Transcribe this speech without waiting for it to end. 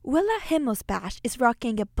Willa Himmelsbash is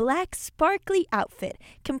rocking a black sparkly outfit,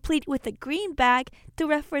 complete with a green bag to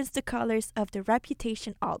reference the colors of the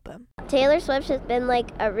Reputation album. Taylor Swift has been like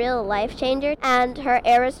a real life changer, and her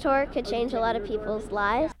Eras tour could change a lot of people's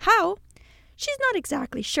lives. How? She's not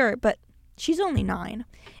exactly sure, but she's only 9,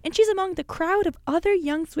 and she's among the crowd of other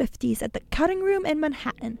young Swifties at the Cutting Room in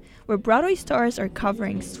Manhattan, where Broadway stars are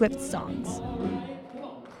covering Swift songs.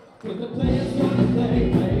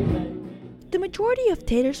 The majority of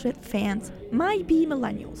Taylor Swift fans might be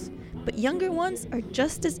millennials, but younger ones are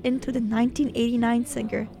just as into the 1989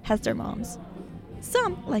 singer as their moms.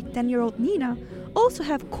 Some, like 10-year-old Nina, also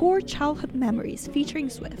have core childhood memories featuring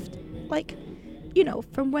Swift, like,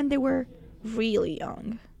 from when they were really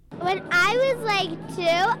young. When I was like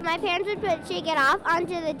 2, my parents would put Shake It Off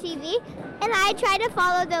onto the TV, and I tried to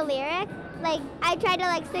follow the lyrics. I tried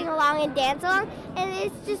to sing along and dance along, and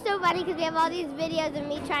it's just so funny because we have all these videos of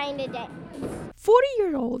me trying to dance.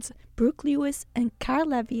 40-year-olds Brooke Lewis and Cara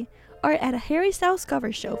Levy are at a Harry Styles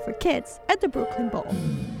cover show for kids at the Brooklyn Bowl.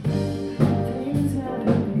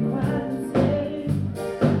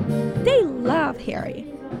 They love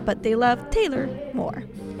Harry, but they love Taylor more.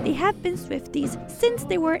 They have been Swifties since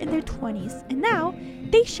they were in their 20s, and now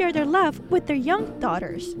they share their love with their young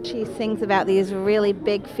daughters. She sings about these really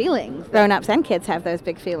big feelings. Grown-ups and kids have those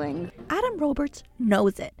big feelings. Adam Roberts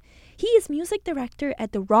knows it. He is music director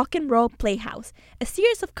at the Rock and Roll Playhouse, a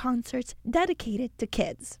series of concerts dedicated to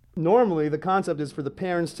kids. Normally, the concept is for the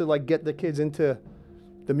parents to get the kids into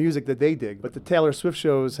the music that they dig, but the Taylor Swift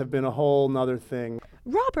shows have been a whole nother thing.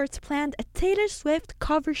 Roberts planned a Taylor Swift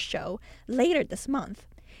cover show later this month.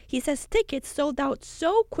 He says tickets sold out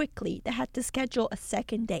so quickly they had to schedule a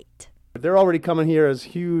second date. They're already coming here as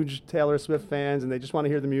huge Taylor Swift fans, and they just want to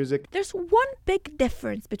hear the music. There's one big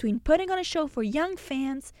difference between putting on a show for young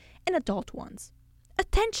fans and adult ones: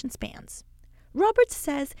 attention spans. Roberts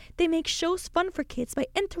says they make shows fun for kids by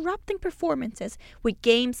interrupting performances with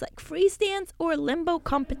games like freeze dance or limbo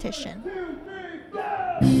competition.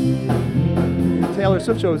 The Taylor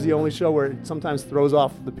Swift show is the only show where it sometimes throws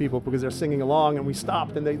off the people because they're singing along, and we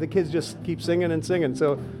stopped, and the kids just keep singing and singing.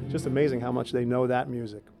 So it's just amazing how much they know that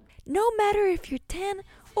music. No matter if you're 10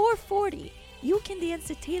 or 40, you can dance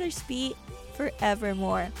to Taylor's beat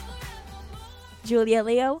Forevermore. Giulia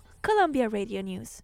Leo, Columbia Radio News.